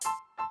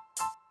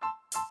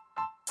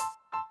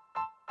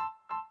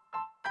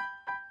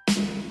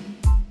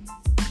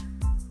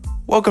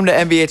Welcome to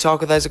NBA Talk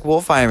with Isaac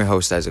Wolf. I am your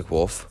host, Isaac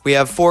Wolf. We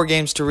have 4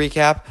 games to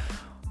recap,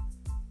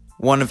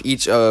 one of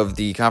each of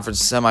the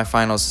conference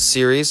semifinals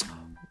series.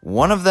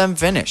 One of them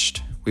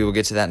finished. We will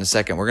get to that in a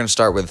second. We're going to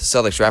start with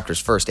Celtics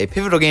Raptors first. A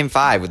pivotal game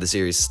 5 with the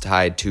series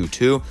tied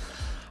 2-2.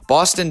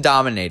 Boston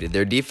dominated.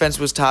 Their defense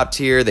was top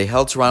tier. They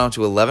held Toronto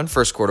to 11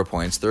 first quarter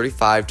points,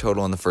 35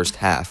 total in the first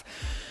half,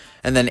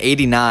 and then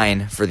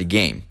 89 for the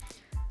game.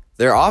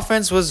 Their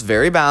offense was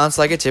very balanced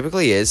like it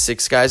typically is,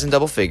 6 guys in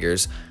double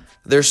figures.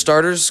 Their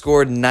starters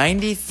scored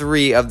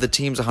 93 of the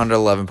team's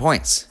 111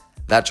 points.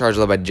 That charge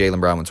led by Jaylen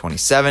Brown with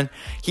 27.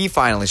 He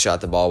finally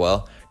shot the ball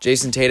well.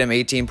 Jason Tatum,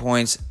 18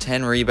 points,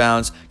 10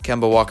 rebounds.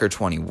 Kemba Walker,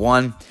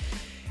 21.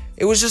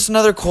 It was just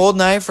another cold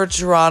night for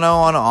Toronto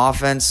on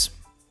offense,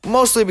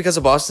 mostly because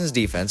of Boston's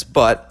defense,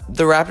 but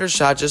the Raptors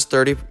shot just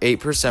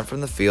 38%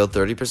 from the field,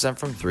 30%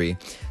 from 3.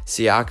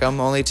 Siakam,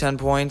 only 10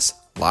 points.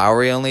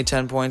 Lowry, only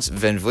 10 points.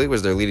 VanVleet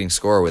was their leading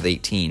scorer with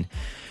 18.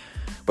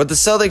 But the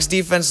Celtics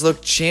defense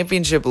looked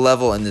championship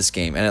level in this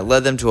game, and it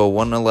led them to a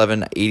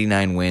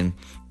 111-89 win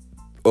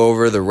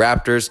over the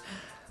Raptors.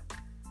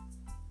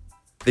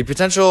 The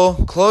potential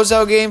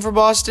closeout game for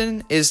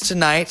Boston is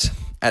tonight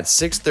at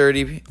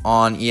 6:30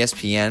 on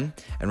ESPN,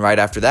 and right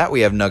after that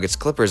we have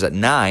Nuggets-Clippers at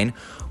 9,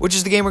 which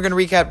is the game we're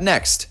going to recap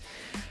next.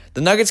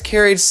 The Nuggets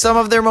carried some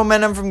of their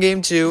momentum from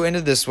Game 2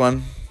 into this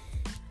one.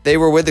 They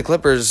were with the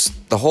Clippers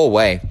the whole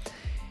way.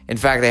 In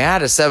fact, they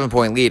had a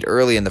 7-point lead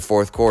early in the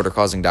fourth quarter,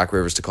 causing Doc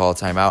Rivers to call a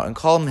timeout and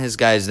calm his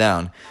guys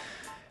down.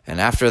 And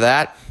after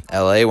that,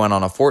 LA went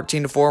on a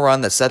 14-4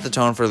 run that set the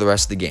tone for the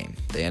rest of the game.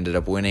 The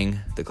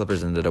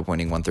Clippers ended up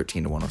winning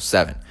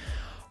 113-107.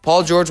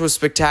 Paul George was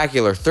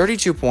spectacular,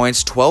 32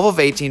 points, 12 of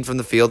 18 from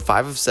the field,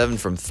 5 of 7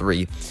 from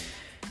 3.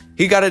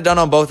 He got it done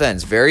on both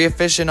ends. Very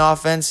efficient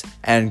offense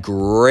and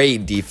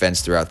great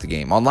defense throughout the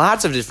game on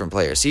lots of different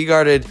players. He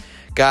guarded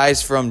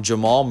guys from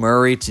Jamal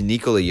Murray to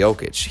Nikola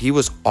Jokic. He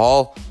was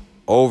all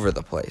over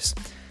the place.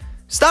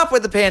 Stop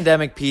with the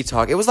pandemic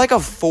P-talk. It was like a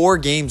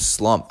 4-game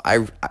slump.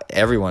 I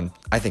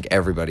think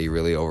everybody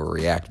really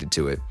overreacted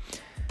to it.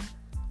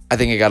 I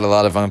think he got a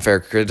lot of unfair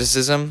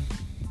criticism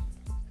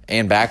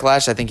and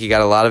backlash. I think he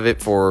got a lot of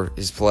it for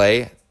his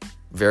play.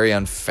 Very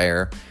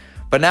unfair.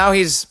 But now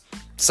he's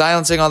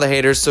silencing all the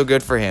haters, so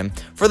good for him.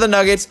 For the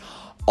Nuggets,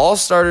 all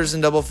starters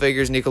in double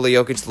figures. Nikola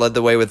Jokic led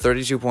the way with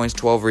 32 points,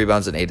 12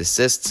 rebounds, and 8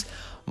 assists.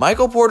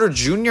 Michael Porter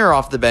Jr.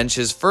 off the bench,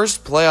 his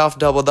first playoff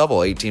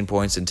double-double, 18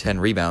 points and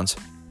 10 rebounds.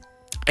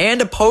 And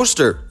a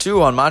poster,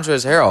 too, on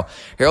Montrezl Harrell.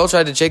 Harrell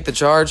tried to take the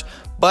charge,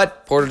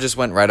 but Porter just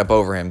went right up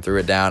over him, threw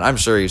it down. I'm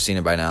sure you've seen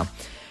it by now.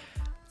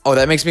 Oh,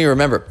 that makes me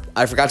remember.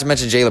 I forgot to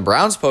mention Jaylen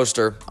Brown's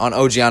poster on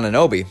OG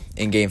Anunoby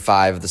in Game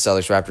 5 of the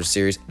Celtics-Raptors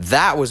series.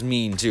 That was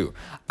mean, too.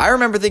 I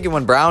remember thinking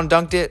when Brown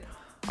dunked it,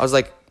 I was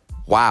like,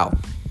 wow,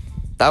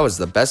 that was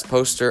the best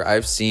poster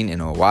I've seen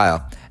in a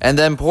while. And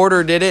then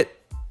Porter did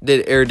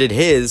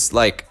his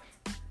like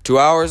 2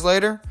 hours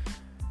later.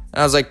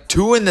 And I was like,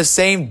 2 in the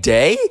same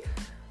day?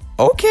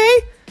 Okay.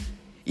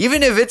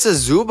 Even if it's a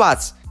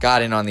Zubac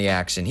got in on the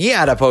action, he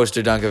had a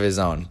poster dunk of his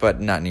own, but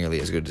not nearly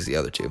as good as the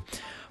other two.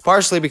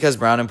 Partially because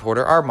Brown and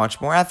Porter are much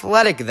more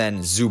athletic than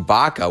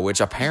Zubaka, which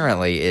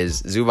apparently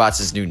is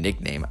Zubac's new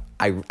nickname.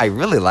 I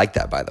really like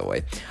that, by the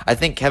way. I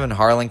think Kevin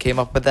Harlan came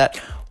up with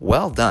that.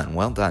 Well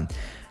done.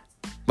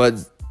 But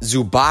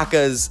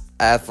Zubaka's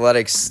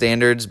athletic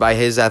standards, by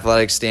his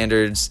athletic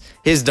standards,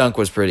 his dunk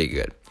was pretty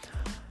good.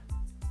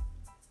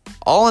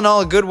 All in all,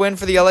 a good win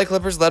for the LA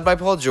Clippers led by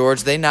Paul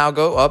George. They now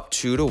go up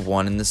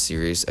 2-1 in the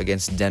series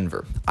against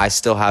Denver. I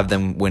still have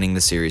them winning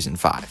the series in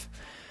 5.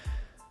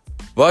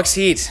 Bucks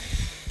Heat.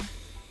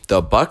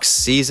 The Bucks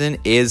season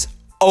is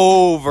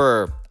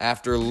over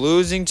after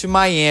losing to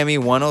Miami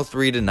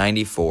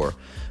 103-94.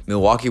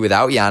 Milwaukee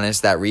without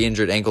Giannis, that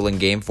re-injured ankle in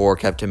Game 4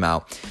 kept him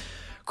out.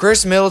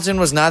 Chris Middleton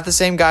was not the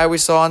same guy we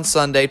saw on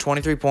Sunday.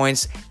 23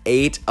 points,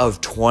 8 of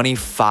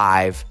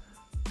 25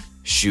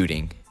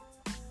 shooting.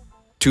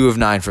 2 of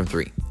 9 from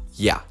 3.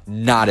 Yeah,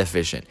 not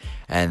efficient.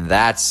 And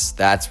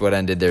that's what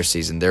ended their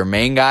season. Their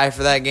main guy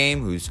for that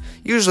game, who's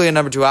usually a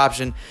number 2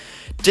 option,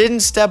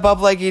 didn't step up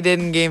like he did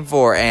in Game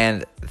 4,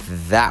 and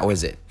that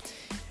was it.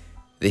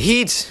 The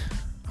Heat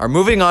are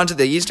moving on to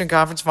the Eastern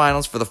Conference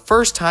Finals for the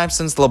first time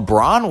since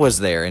LeBron was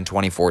there in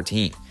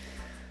 2014.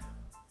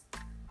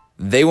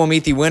 They will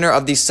meet the winner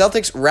of the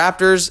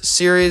Celtics-Raptors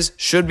series.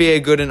 Should be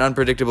a good and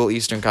unpredictable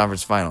Eastern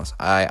Conference Finals.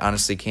 I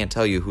honestly can't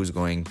tell you who's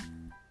going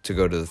to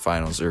go to the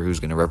finals or who's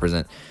going to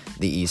represent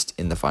the East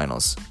in the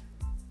finals.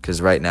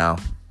 Because right now,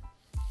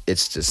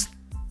 it's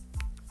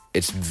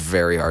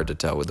very hard to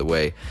tell with the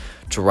way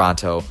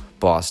Toronto,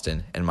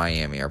 Boston, and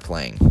Miami are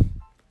playing.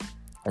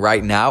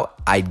 Right now,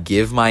 I'd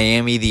give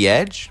Miami the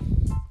edge.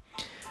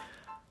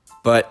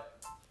 But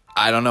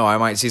I don't know. I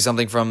might see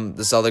something from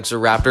the Celtics or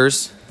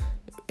Raptors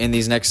in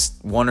these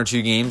next 1 or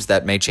 2 games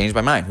that may change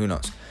my mind. Who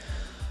knows?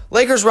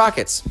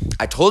 Lakers-Rockets.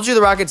 I told you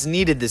the Rockets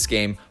needed this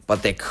game,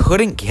 but they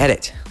couldn't get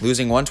it,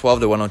 losing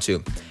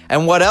 112-102.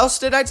 And what else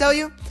did I tell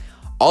you?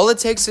 All it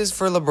takes is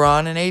for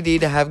LeBron and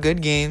AD to have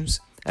good games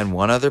and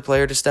one other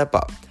player to step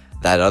up.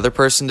 That other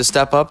person to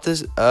step up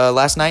this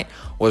last night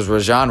was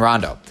Rajon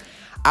Rondo.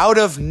 Out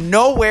of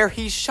nowhere,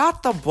 he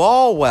shot the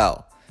ball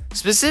well.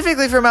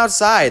 Specifically from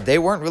outside, they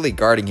weren't really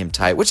guarding him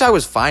tight, which I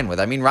was fine with.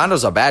 I mean,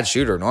 Rondo's a bad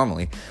shooter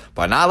normally,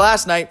 but not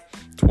last night.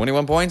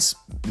 21 points,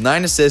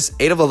 9 assists,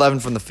 8 of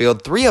 11 from the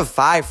field, 3 of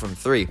 5 from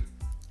 3.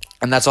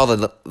 And that's all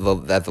that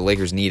the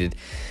Lakers needed.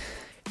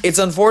 It's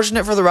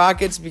unfortunate for the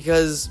Rockets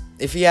because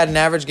if he had an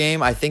average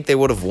game, I think they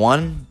would have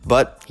won,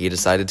 but he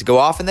decided to go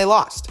off and they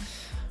lost.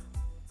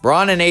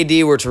 Bron and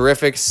AD were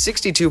terrific,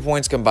 62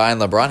 points combined.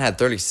 LeBron had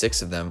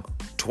 36 of them.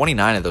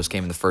 29 of those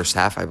came in the first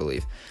half, I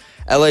believe.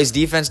 LA's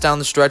defense down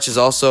the stretch is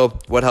also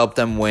what helped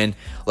them win.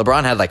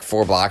 LeBron had like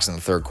 4 blocks in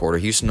the third quarter.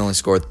 Houston only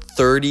scored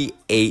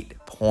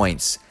 38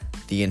 points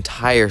the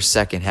entire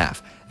second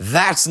half.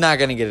 That's not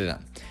going to get it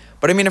done.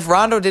 But I mean, if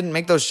Rondo didn't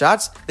make those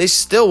shots, they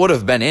still would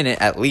have been in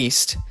it at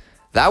least.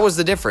 That was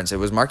the difference. It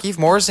was Markieff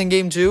Morris in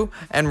Game 2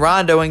 and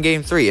Rondo in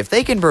Game 3. If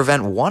they can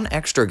prevent one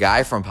extra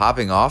guy from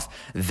popping off,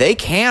 they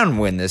can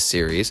win this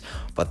series,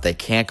 but they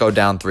can't go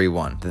down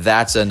 3-1.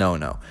 That's a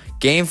no-no.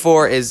 Game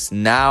 4 is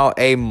now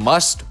a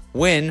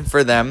must-win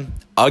for them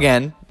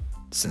again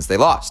since they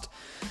lost.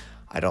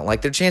 I don't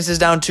like their chances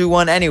down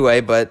 2-1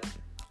 anyway, but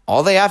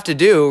all they have to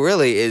do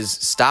really is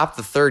stop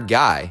the third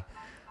guy.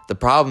 The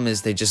problem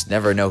is they just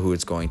never know who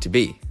it's going to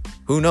be.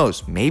 Who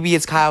knows? Maybe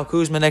it's Kyle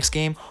Kuzma next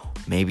game.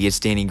 Maybe it's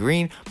Danny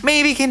Green.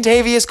 Maybe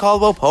Kentavious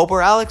Caldwell-Pope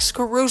or Alex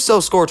Caruso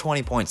score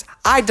 20 points.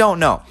 I don't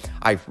know.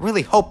 I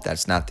really hope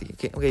that's not the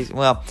case. Okay,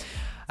 well,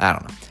 I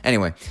don't know.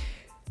 Anyway,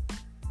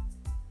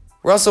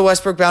 Russell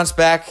Westbrook bounced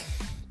back.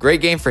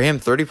 Great game for him.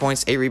 30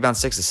 points, 8 rebounds,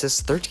 6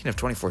 assists, 13 of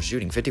 24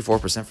 shooting,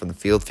 54% from the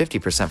field,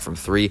 50% from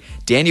 3.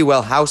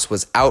 Danuel House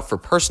was out for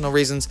personal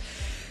reasons.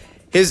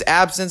 His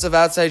absence of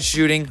outside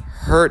shooting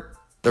hurt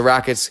the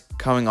Rockets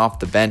coming off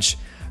the bench.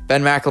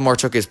 Ben McLemore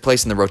took his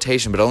place in the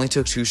rotation, but only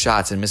took 2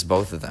 shots and missed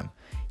both of them.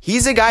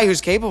 He's a guy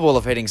who's capable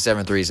of hitting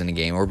 7 threes in a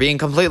game or being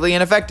completely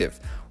ineffective,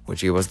 which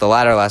he was the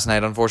latter last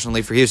night,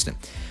 unfortunately, for Houston.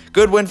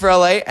 Good win for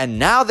LA, and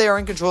now they are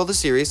in control of the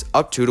series,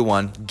 up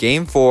 2-1.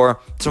 Game 4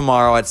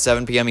 tomorrow at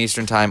 7 p.m.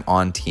 Eastern Time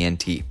on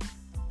TNT.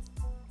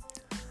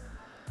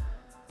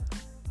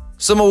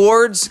 Some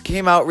awards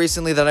came out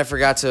recently that I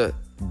forgot to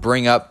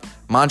bring up.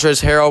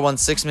 Montrezl Harrell won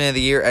 6th Man of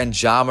the Year, and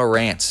Ja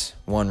Morant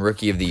won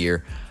Rookie of the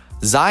Year.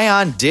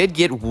 Zion did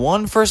get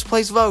 1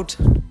 first-place vote.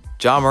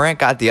 Ja Morant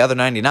got the other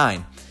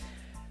 99.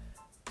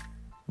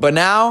 But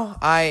now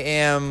I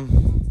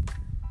am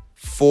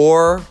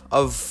 4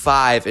 of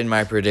 5 in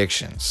my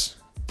predictions.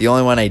 The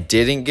only one I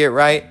didn't get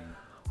right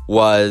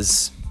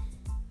was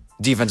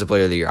Defensive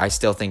Player of the Year. I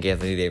still think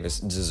Anthony Davis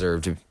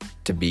deserved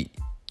to beat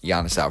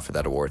Giannis out for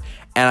that award.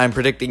 And I'm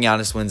predicting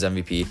Giannis wins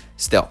MVP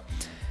still.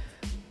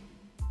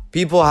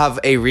 People have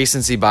a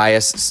recency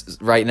bias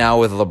right now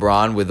with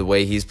LeBron, with the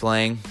way he's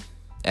playing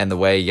and the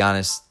way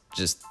Giannis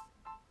just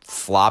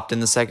flopped in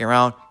the second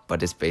round,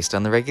 but it's based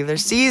on the regular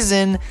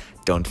season.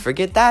 Don't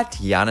forget that.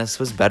 Giannis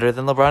was better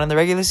than LeBron in the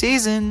regular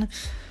season.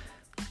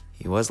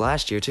 He was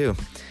last year, too.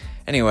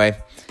 Anyway,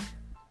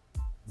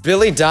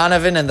 Billy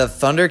Donovan and the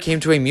Thunder came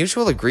to a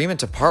mutual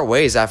agreement to part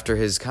ways after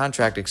his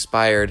contract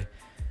expired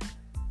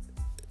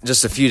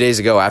just a few days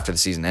ago after the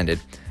season ended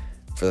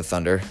for the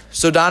Thunder.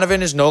 So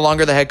Donovan is no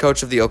longer the head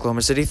coach of the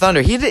Oklahoma City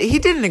Thunder. He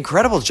did an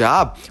incredible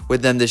job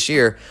with them this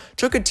year.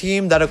 Took a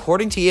team that,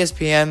 according to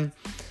ESPN,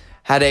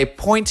 had a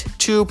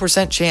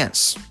 0.2%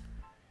 chance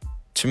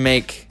to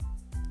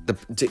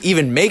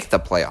even make the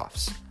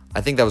playoffs. I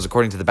think that was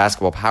according to the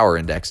Basketball Power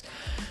Index.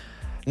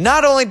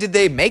 Not only did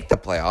they make the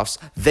playoffs,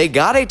 they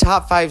got a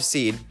top 5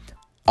 seed,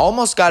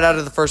 almost got out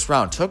of the first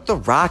round, took the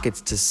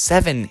Rockets to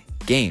 7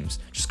 games,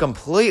 just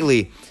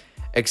completely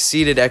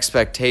exceeded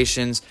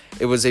expectations.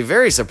 It was a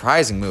very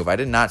surprising move. I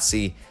did not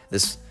see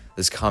this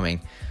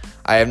coming.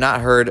 I have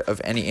not heard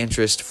of any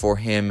interest for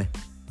him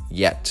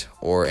yet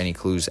or any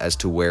clues as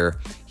to where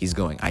he's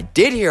going. I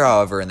did hear,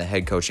 however, in the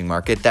head coaching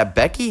market that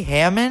Becky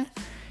Hammon,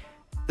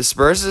 the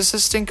Spurs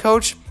assistant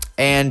coach,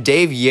 and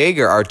Dave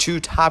Yeager are 2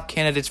 top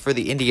candidates for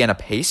the Indiana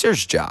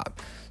Pacers job.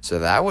 So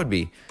that would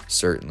be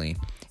certainly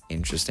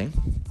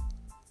interesting.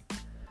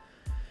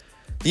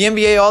 The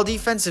NBA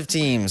all-defensive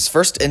teams,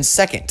 first and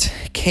second,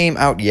 came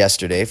out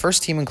yesterday.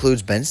 First team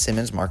includes Ben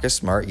Simmons, Marcus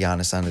Smart,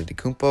 Giannis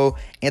Antetokounmpo,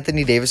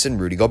 Anthony Davis, and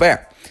Rudy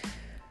Gobert.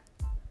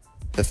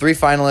 The 3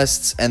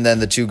 finalists, and then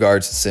the 2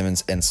 guards,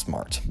 Simmons and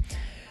Smart.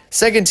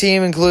 Second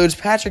team includes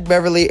Patrick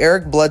Beverley,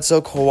 Eric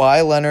Bledsoe,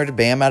 Kawhi Leonard,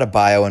 Bam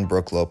Adebayo, and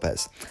Brook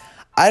Lopez.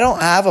 I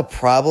don't have a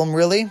problem,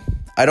 really.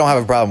 I don't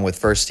have a problem with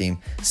first team.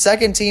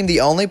 Second team,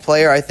 the only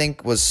player I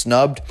think was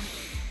snubbed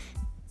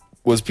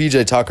was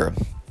PJ Tucker.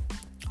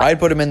 I'd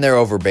put him in there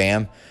over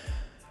Bam.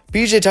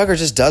 PJ Tucker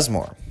just does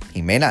more.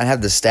 He may not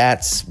have the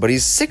stats, but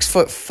he's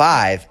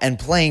 6'5" and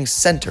playing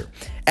center.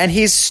 And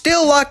he's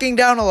still locking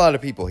down a lot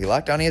of people. He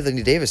locked down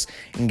Anthony Davis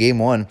in game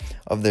 1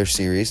 of their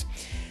series.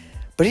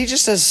 But he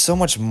just does so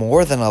much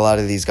more than a lot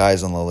of these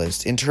guys on the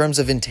list in terms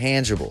of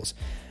intangibles,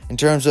 in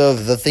terms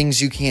of the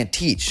things you can't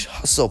teach,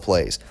 hustle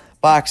plays,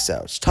 box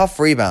outs, tough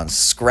rebounds,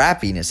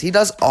 scrappiness. He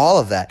does all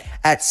of that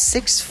at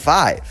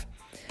 6'5".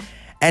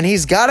 And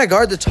he's got to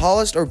guard the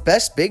tallest or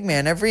best big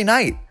man every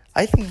night.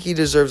 I think he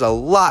deserves a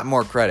lot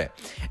more credit.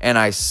 And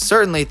I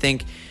certainly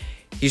think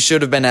he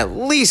should have been at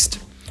least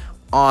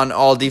on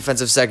all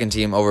defensive second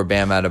team over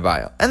Bam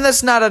Adebayo. And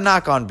that's not a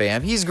knock on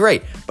Bam. He's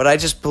great. But I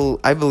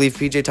believe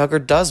PJ Tucker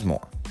does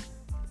more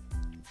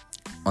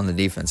on the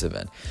defensive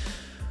end.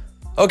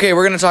 Okay,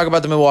 we're going to talk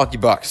about the Milwaukee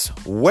Bucks.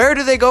 Where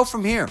do they go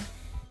from here?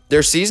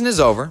 Their season is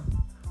over.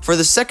 For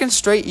the second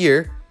straight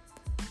year,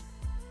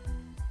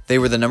 they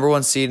were the number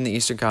 1 seed in the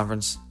Eastern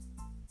Conference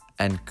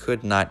and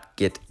could not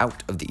get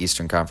out of the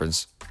Eastern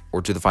Conference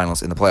or to the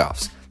finals in the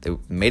playoffs. They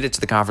made it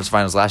to the conference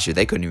finals last year.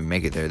 They couldn't even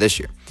make it there this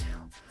year.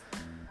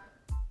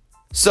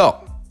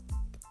 So,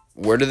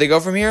 where do they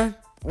go from here?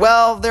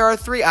 Well, there are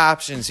 3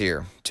 options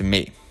here to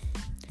me.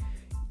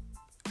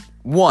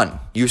 1,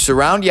 you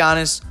surround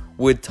Giannis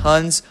with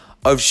tons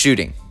of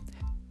shooting.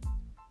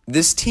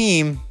 This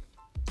team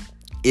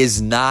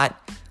is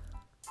not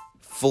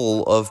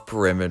full of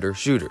perimeter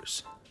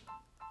shooters.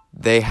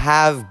 They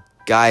have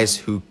guys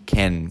who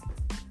can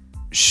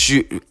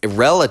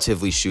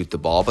relatively shoot the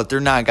ball, but they're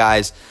not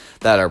guys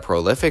that are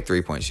prolific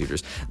three-point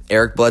shooters.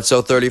 Eric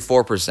Bledsoe,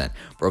 34%.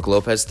 Brook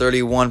Lopez,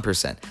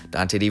 31%.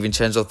 Dante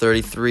DiVincenzo,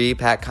 33%.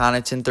 Pat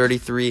Connaughton,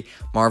 33%.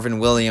 Marvin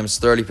Williams,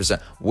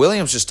 30%.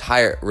 Williams just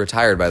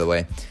retired, by the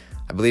way.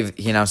 I believe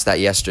he announced that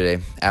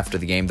yesterday after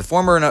the game. The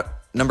former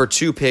number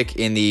 2 pick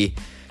in the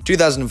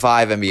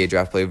 2005 NBA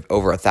draft, played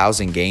over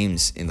 1,000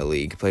 games in the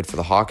league. Played for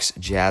the Hawks,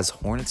 Jazz,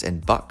 Hornets,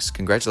 and Bucks.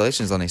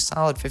 Congratulations on a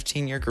solid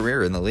 15-year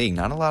career in the league.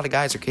 Not a lot of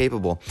guys are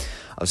capable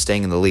of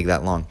staying in the league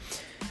that long.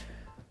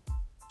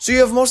 So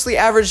you have mostly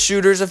average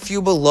shooters, a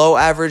few below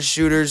average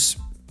shooters.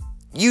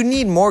 You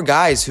need more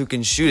guys who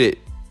can shoot it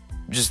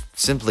just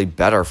simply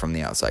better from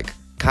the outside.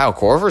 Kyle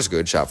Korver's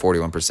good, shot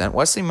 41%.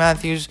 Wesley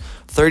Matthews,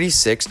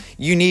 36%.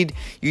 You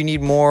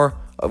need more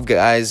of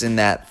guys in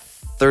that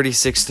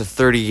 36 to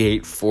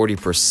 38,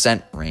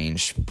 40%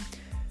 range.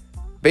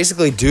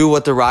 Basically do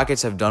what the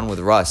Rockets have done with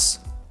Russ.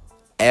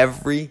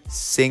 Every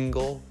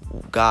single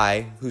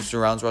guy who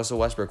surrounds Russell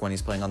Westbrook when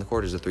he's playing on the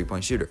court is a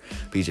three-point shooter.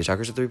 PJ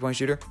Tucker's a three-point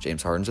shooter.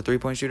 James Harden's a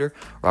three-point shooter.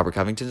 Robert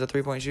Covington's a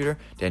three-point shooter.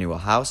 Daniel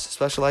House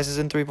specializes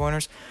in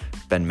three-pointers.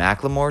 Ben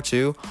McLemore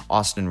too.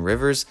 Austin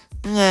Rivers,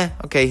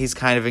 okay, he's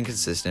kind of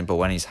inconsistent, but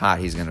when he's hot,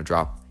 he's going to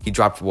drop. He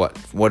dropped what?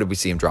 What did we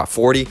see him drop?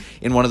 40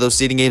 in one of those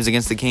seeding games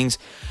against the Kings.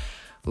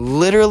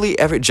 Literally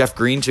Jeff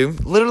Green too.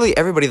 Literally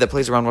everybody that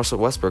plays around Russell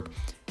Westbrook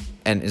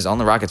and is on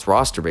the Rockets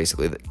roster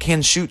basically that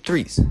can shoot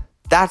threes.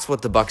 That's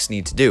what the Bucks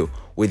need to do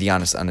with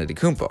Giannis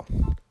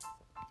Antetokounmpo.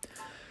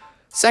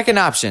 Second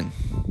option,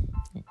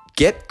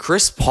 get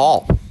Chris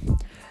Paul.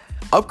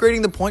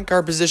 Upgrading the point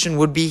guard position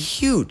would be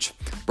huge.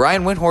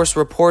 Brian Windhorst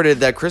reported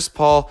that Chris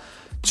Paul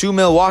to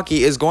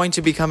Milwaukee is going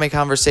to become a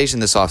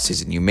conversation this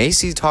offseason. You may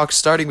see talks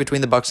starting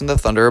between the Bucks and the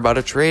Thunder about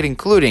a trade,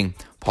 including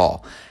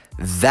Paul.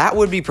 That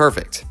would be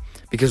perfect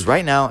because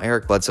right now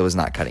Eric Bledsoe is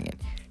not cutting it.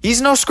 He's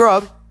no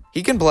scrub.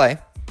 He can play.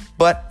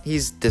 But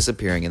he's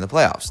disappearing in the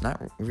playoffs,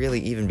 not really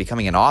even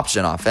becoming an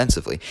option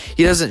offensively.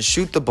 He doesn't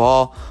shoot the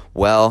ball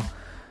well.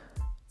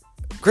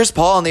 Chris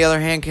Paul, on the other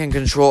hand, can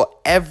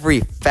control every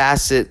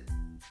facet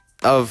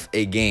of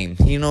a game.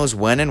 He knows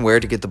when and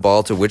where to get the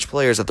ball to which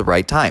players at the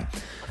right time.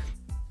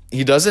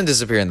 He doesn't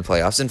disappear in the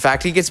playoffs. In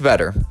fact, he gets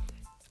better.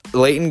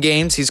 Late in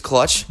games, he's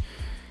clutch.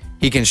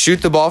 He can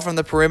shoot the ball from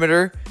the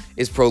perimeter,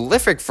 is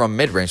prolific from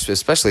mid-range,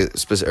 especially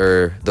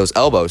those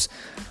elbows.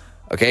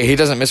 Okay, he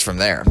doesn't miss from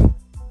there.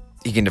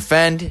 He can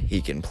defend, he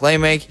can play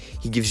make,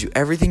 he gives you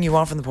everything you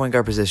want from the point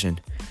guard position.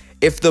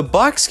 If the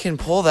Bucks can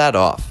pull that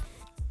off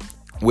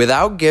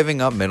without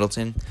giving up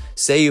Middleton,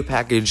 say you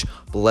package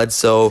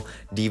Bledsoe,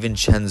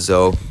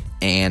 DiVincenzo,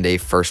 and a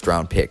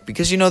first-round pick.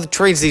 Because the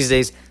trades these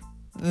days,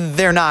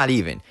 they're not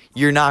even.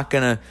 You're not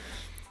gonna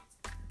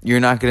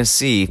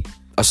see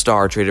a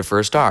star traded for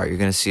a star. You're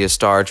gonna see a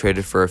star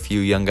traded for a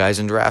few young guys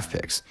in draft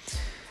picks.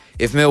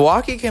 If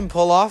Milwaukee can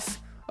pull off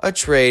a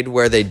trade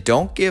where they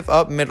don't give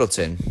up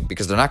Middleton,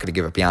 because they're not going to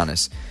give up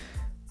Giannis,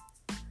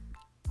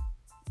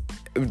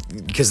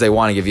 because they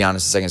want to give Giannis a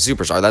second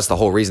superstar. That's the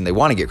whole reason they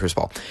want to get Chris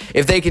Paul.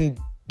 If they can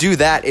do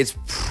that, it's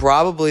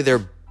probably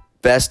their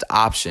best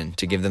option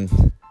to give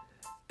them.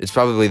 It's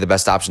probably the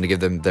best option to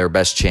give them their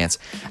best chance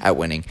at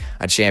winning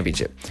a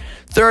championship.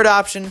 Third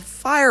option,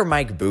 fire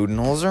Mike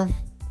Budenholzer.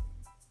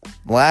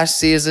 Last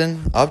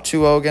season, up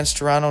 2-0 against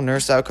Toronto,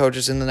 nursed out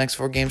coaches in the next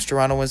 4 games.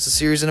 Toronto wins the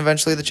series and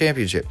eventually the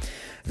championship.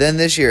 Then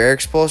this year, Eric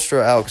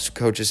Spoelstra out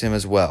coaches him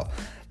as well.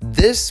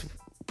 This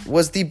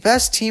was the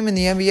best team in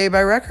the NBA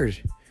by record.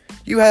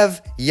 You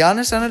have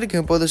Giannis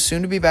Antetokounmpo, the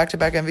soon-to-be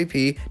back-to-back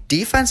MVP,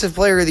 Defensive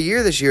Player of the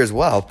Year this year as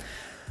well.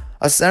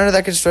 A center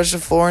that can stretch the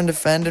floor and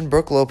defend, and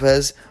Brook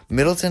Lopez.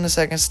 Middleton, a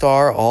second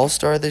star,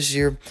 all-star this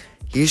year.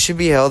 He should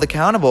be held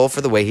accountable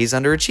for the way he's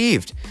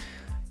underachieved.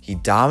 He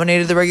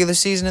dominated the regular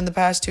season in the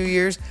past 2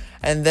 years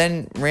and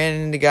then ran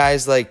into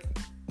guys like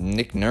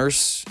Nick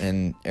Nurse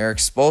and Eric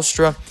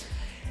Spoelstra.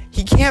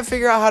 He can't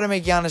figure out how to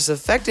make Giannis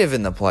effective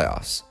in the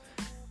playoffs.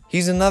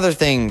 He's another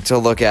thing to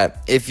look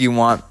at if you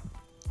want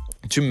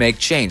to make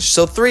change.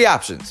 So 3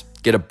 options.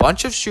 Get a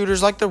bunch of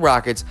shooters like the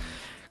Rockets.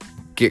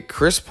 get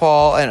Chris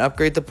Paul and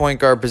upgrade the point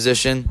guard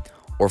position,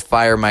 or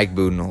fire Mike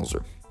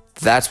Budenholzer.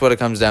 That's what it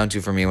comes down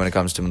to for me when it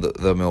comes to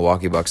the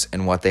Milwaukee Bucks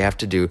and what they have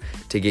to do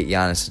to get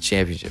Giannis a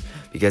championship.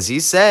 Because he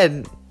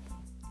said,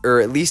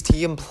 or at least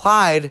he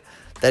implied,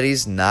 that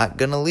he's not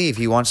going to leave.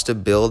 He wants to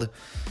build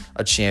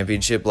a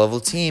championship-level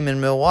team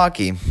in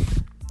Milwaukee.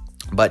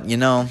 But,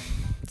 the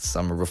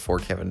summer before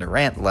Kevin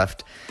Durant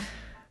left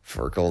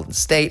for Golden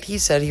State, he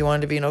said he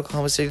wanted to be in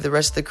Oklahoma City the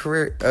rest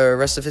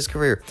of his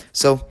career.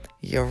 So,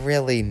 you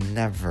really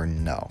never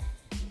know.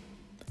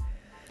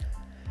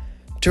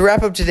 To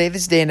wrap up today,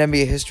 this day in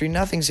NBA history,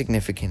 nothing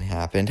significant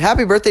happened.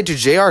 Happy birthday to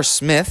J.R.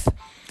 Smith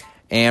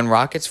and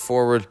Rockets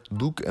forward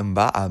Luc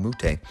Mbah a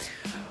Moute.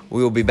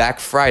 We will be back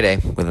Friday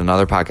with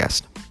another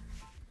podcast.